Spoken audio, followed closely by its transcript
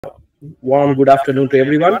warm good afternoon to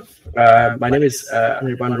everyone. My name is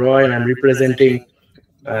Anirban Roy, and I'm representing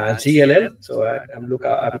GLL. So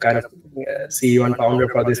I'm kind of CEO and founder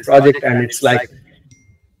for this project, and it's like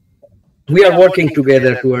we are working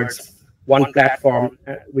together towards one platform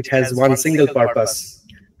which has one single purpose,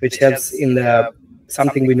 which helps in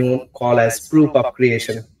something we call as proof of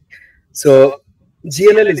creation. So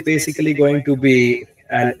GLL is basically going to be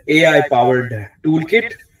an AI-powered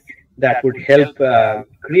toolkit that would help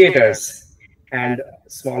creators and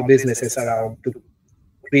small businesses around to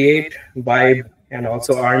create, buy, and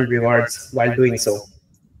also earn rewards while doing so.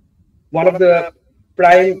 One of the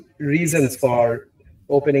prime reasons for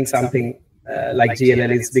opening something like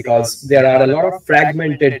GLL is because there are a lot of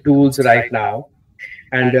fragmented tools right now,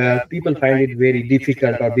 and people find it very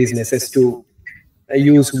difficult, or businesses, to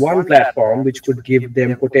use one platform which could give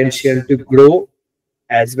them potential to grow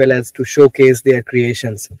as well as to showcase their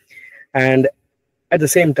creations, and at the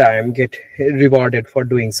same time get rewarded for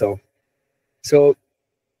doing so. So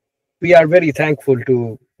we are very thankful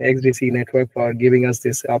to XDC Network for giving us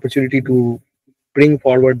this opportunity to bring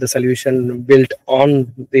forward the solution built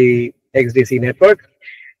on the XDC Network,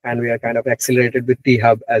 and we are kind of accelerated with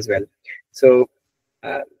T-Hub as well. So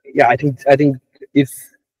yeah, I think if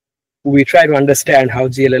we try to understand how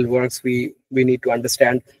GLL works, we need to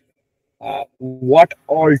understand what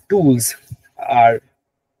all tools are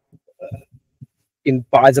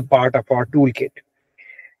as a part of our toolkit.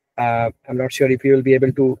 I'm not sure if you will be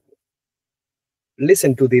able to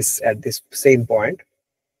listen to this at this same point,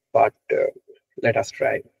 but let us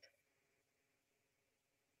try.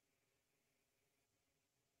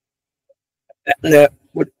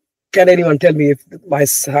 Can anyone tell me if my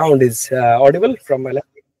sound is audible from my laptop?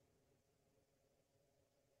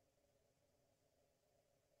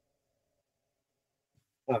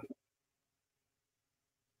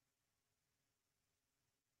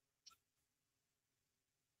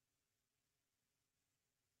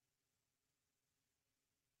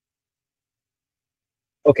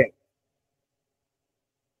 Okay.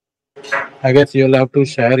 I guess you'll have to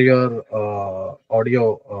share your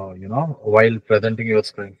audio, while presenting your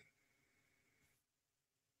screen.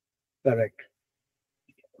 Correct.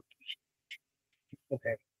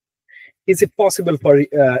 Okay. Is it possible for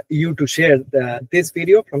you to share this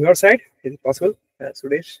video from your side? Is it possible,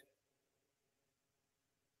 Sudesh?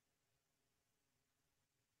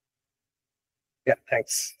 Yeah,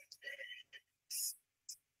 thanks.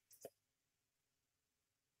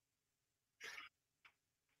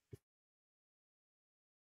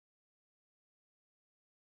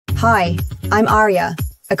 Hi, I'm Arya,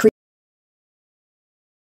 a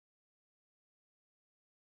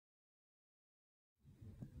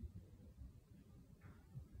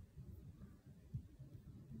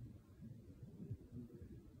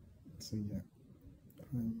So yeah,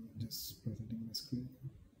 I'm just presenting my screen.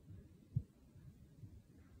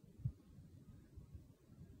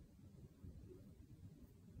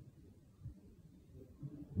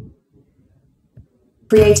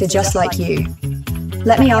 creator just like you.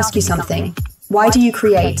 Let me ask you something. Why do you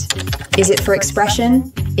create? Is it for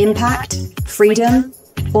expression, impact, freedom,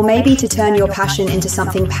 or maybe to turn your passion into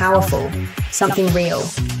something powerful, something real?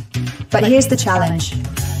 But here's the challenge.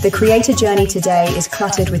 The creator journey today is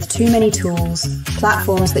cluttered with too many tools,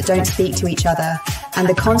 platforms that don't speak to each other, and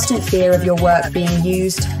the constant fear of your work being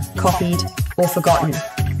used, copied, or forgotten.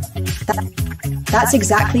 That's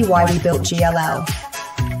exactly why we built GLL.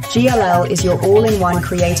 GLL is your all-in-one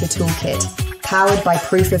creator toolkit, powered by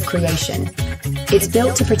proof of creation. It's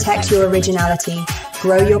built to protect your originality,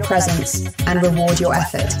 grow your presence, and reward your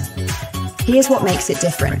effort. Here's what makes it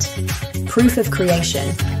different. Proof of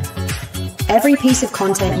creation. Every piece of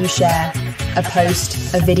content you share, a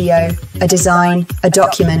post, a video, a design, a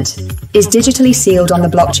document, is digitally sealed on the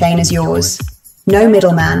blockchain as yours. No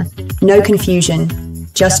middleman, no confusion,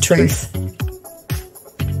 just truth.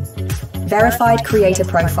 Verified creator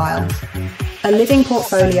profile. A living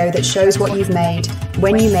portfolio that shows what you've made,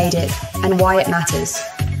 when you made it, and why it matters,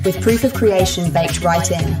 with proof of creation baked right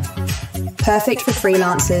in. Perfect for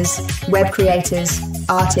freelancers, web creators,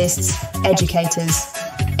 artists, educators,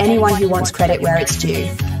 anyone who wants credit where it's due.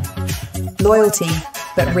 Loyalty,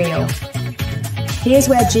 but real. Here's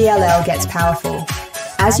where GLL gets powerful.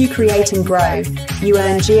 As you create and grow, you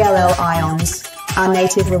earn GLL IONS, our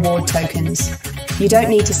native reward tokens. You don't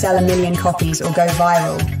need to sell 1 million copies or go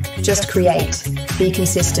viral. Just create, be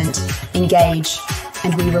consistent, engage,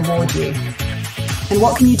 and we reward you. And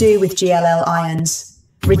what can you do with GLL IONS?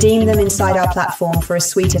 Redeem them inside our platform for a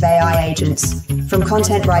suite of AI agents, from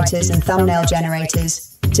content writers and thumbnail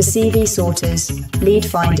generators to CV sorters, lead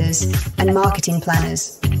finders, and marketing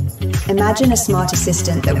planners. Imagine a smart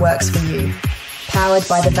assistant that works for you, powered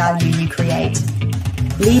by the value you create.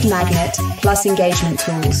 Lead magnet plus engagement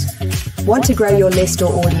tools. Want to grow your list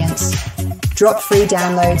or audience? Drop free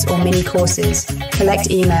downloads or mini courses, collect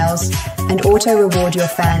emails, and auto-reward your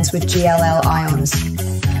fans with GLL IONS.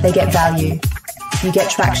 They get value. You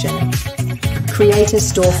get traction. Create a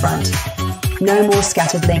storefront. No more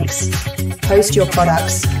scattered links. Post your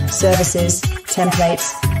products, services,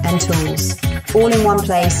 templates, and tools, all in one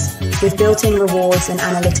place with built-in rewards and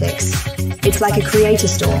analytics. It's like a creator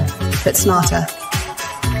store, but smarter.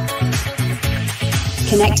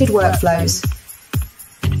 Connected workflows.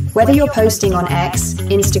 Whether you're posting on X,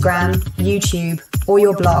 Instagram, YouTube, or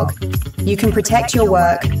your blog, you can protect your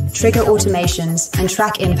work, trigger automations, and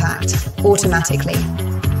track impact automatically.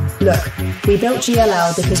 Look, we built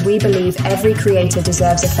GLL because we believe every creator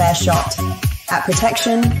deserves a fair shot at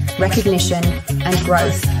protection, recognition, and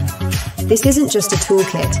growth. This isn't just a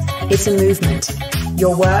toolkit, it's a movement.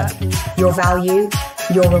 Your work, your value,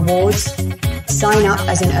 your rewards. Sign up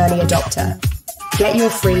as an early adopter. Get your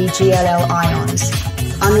free GLL IONS.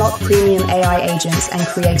 Unlock premium AI agents and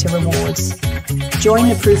creator rewards. Join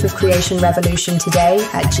the proof of creation revolution today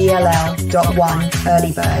at GLL.one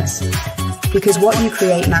early birds. Because what you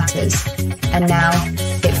create matters, and now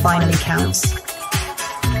it finally counts.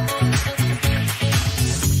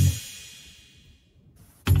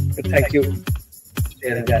 Thank you for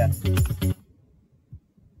sharing that.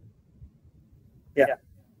 Yeah.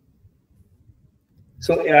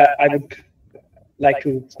 So I would like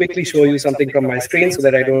to quickly show you something from my screen so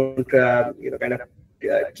that I don't, kind of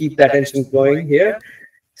keep the attention going here.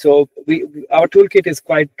 So our toolkit is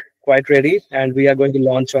quite ready, and we are going to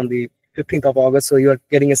launch on the 15th of August. So you are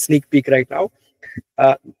getting a sneak peek right now.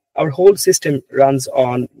 Our whole system runs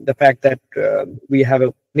on the fact that we have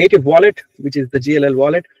a native wallet, which is the GLL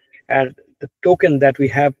wallet, and the token that we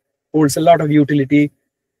have holds a lot of utility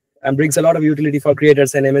and brings a lot of utility for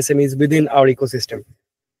creators and MSMEs within our ecosystem.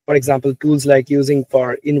 For example, tools like using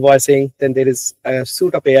for invoicing, then there is a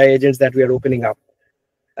suite of AI agents that we are opening up.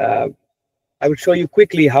 I will show you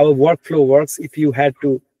quickly how a workflow works if you had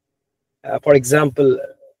to, for example,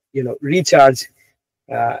 recharge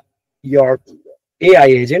your AI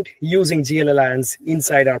agent using GLL IONS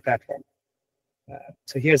inside our platform.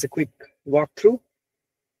 So here's a quick walkthrough.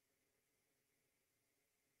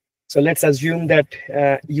 So let's assume that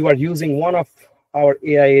you are using one of our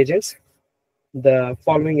AI agents. The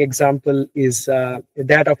following example is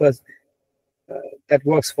that of us that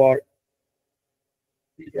works for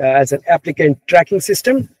as an applicant tracking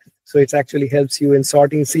system. So it actually helps you in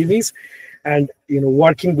sorting CVs and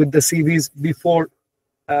working with the CVs before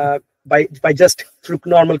by just through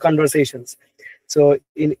normal conversations. So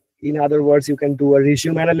in other words, you can do a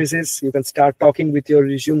resume analysis. You can start talking with your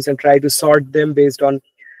resumes and try to sort them based on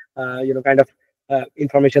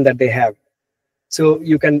information that they have. So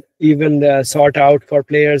you can even sort out for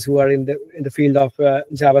players who are in the field of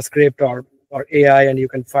JavaScript or AI, and you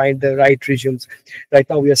can find the right resumes. Right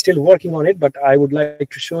now, we are still working on it, but I would like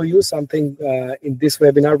to show you something in this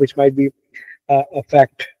webinar, which might be a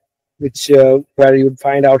fact, where you'd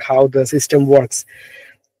find out how the system works.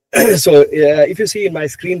 So if you see in my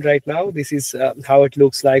screen right now, this is how it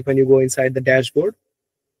looks like when you go inside the dashboard.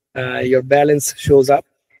 Your balance shows up,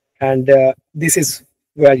 and this is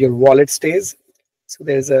where your wallet stays. So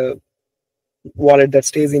there's a wallet that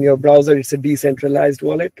stays in your browser. It's a decentralized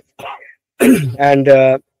wallet. And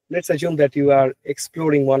let's assume that you are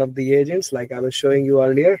exploring one of the agents like I was showing you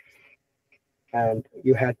earlier, and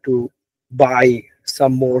you had to buy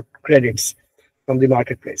some more credits from the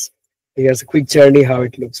marketplace. Here's a quick journey how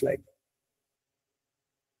it looks like.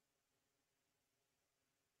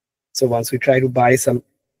 So once we try to buy some,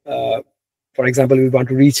 for example, we want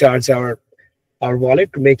to recharge our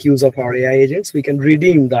wallet to make use of our AI agents, we can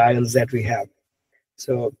redeem the IONS that we have.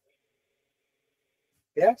 So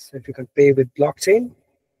yes, if you can pay with blockchain,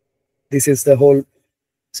 this is the whole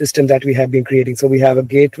system that we have been creating. So we have a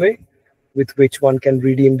gateway with which one can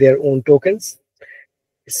redeem their own tokens.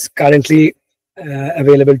 It's currently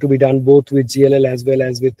available to be done both with GLL as well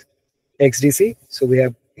as with XDC. So we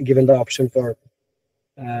have given the option for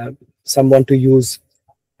someone to use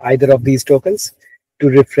either of these tokens to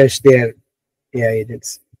refresh their AI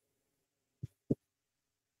agents.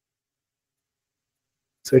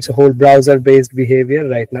 So it's a whole browser-based behavior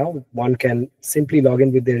right now. One can simply log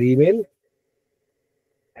in with their email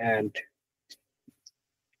and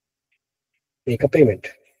make a payment.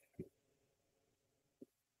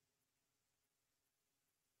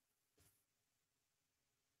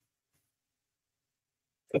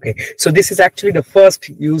 Okay, so this is actually the first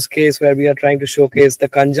use case where we are trying to showcase the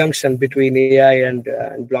conjunction between AI and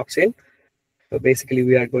blockchain. So basically,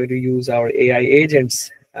 we are going to use our AI agents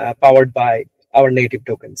powered by our native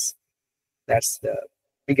tokens. That's the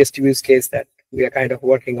biggest use case that we are kind of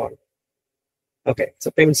working on. Okay, so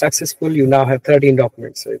payment successful. You now have 13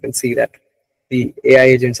 documents. So you can see that the AI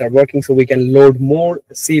agents are working. So we can load more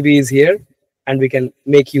CVs here and we can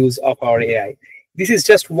make use of our AI. This is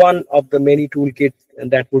just one of the many toolkits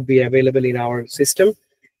that would be available in our system.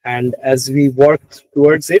 And as we work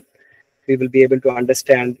towards it, we will be able to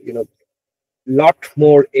understand, lot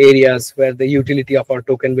more areas where the utility of our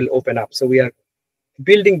token will open up. So we are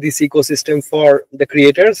building this ecosystem for the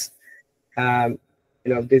creators.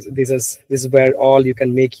 This is where all you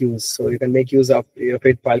can make use. So you can make use of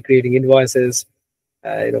it while creating invoices,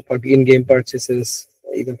 for in-game purchases,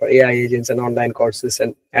 even for AI agents and online courses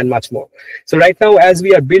and much more. So right now, as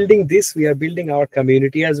we are building this, we are building our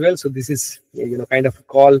community as well. So this is kind of a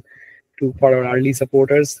call for our early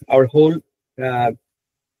supporters. Our whole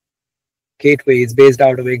gateway is based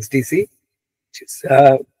out of XDC,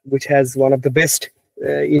 which has one of the best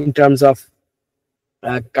in terms of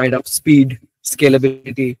kind of speed,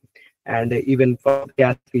 scalability, and even for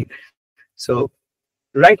gas speed. So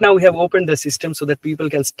right now we have opened the system so that people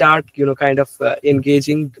can start, kind of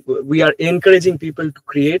engaging. We are encouraging people to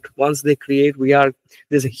create. Once they create,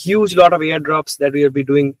 there's a huge lot of airdrops that we will be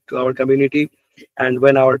doing to our community. And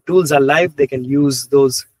when our tools are live, they can use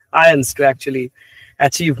those ions to actually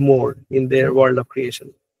achieve more in their world of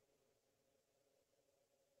creation.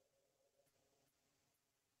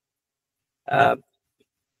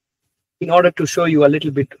 In order to show you a little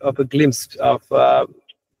bit of a glimpse of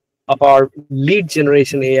our lead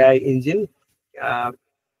generation AI engine, I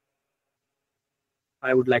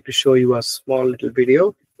would like to show you a small little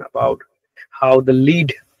video about how the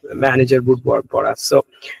lead manager would work for us. So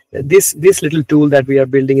this little tool that we are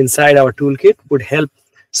building inside our toolkit would help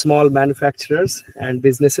small manufacturers and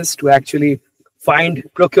businesses to actually find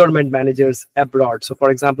procurement managers abroad. So for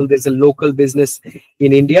example, there's a local business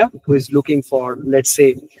in India who is looking for, let's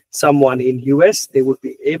say, someone in US. They would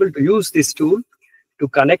be able to use this tool to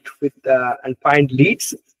connect with and find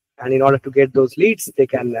leads. And in order to get those leads, they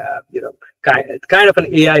can, kind of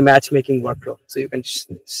an AI matchmaking workflow. So you can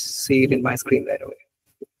see it in my screen right away.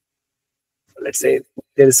 So let's say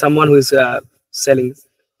there is someone who is selling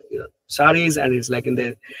saris and is like in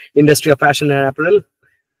the industry of fashion and apparel.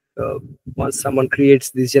 Once someone creates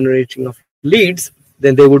this generating of leads,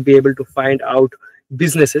 then they would be able to find out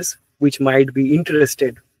businesses which might be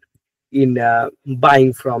interested in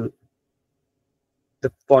buying from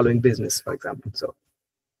the following business, for example. So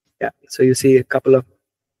yeah, so you see a couple of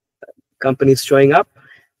companies showing up,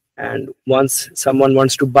 and once someone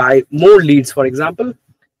wants to buy more leads, for example,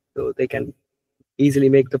 so they can easily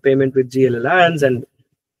make the payment with GLL IONS and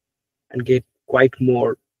get quite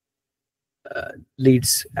more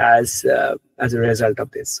leads as a result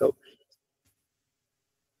of this. So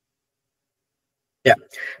yeah,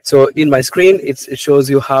 so in my screen it shows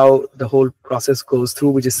you how the whole process goes through,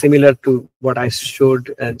 which is similar to what I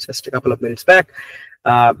showed just a couple of minutes back.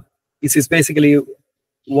 This is basically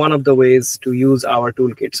one of the ways to use our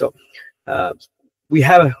toolkit. So we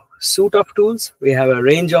have a suite of tools. We have a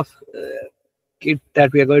range of kit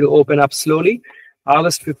that we are going to open up slowly.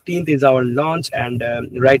 August 15th is our launch, and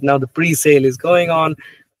right now the pre-sale is going on.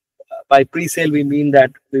 By pre-sale, we mean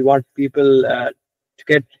that we want people to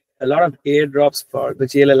get a lot of airdrops for the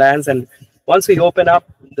GLL IONS, and once we open up,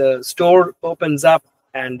 the store opens up,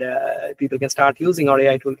 and people can start using our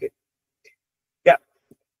AI toolkit.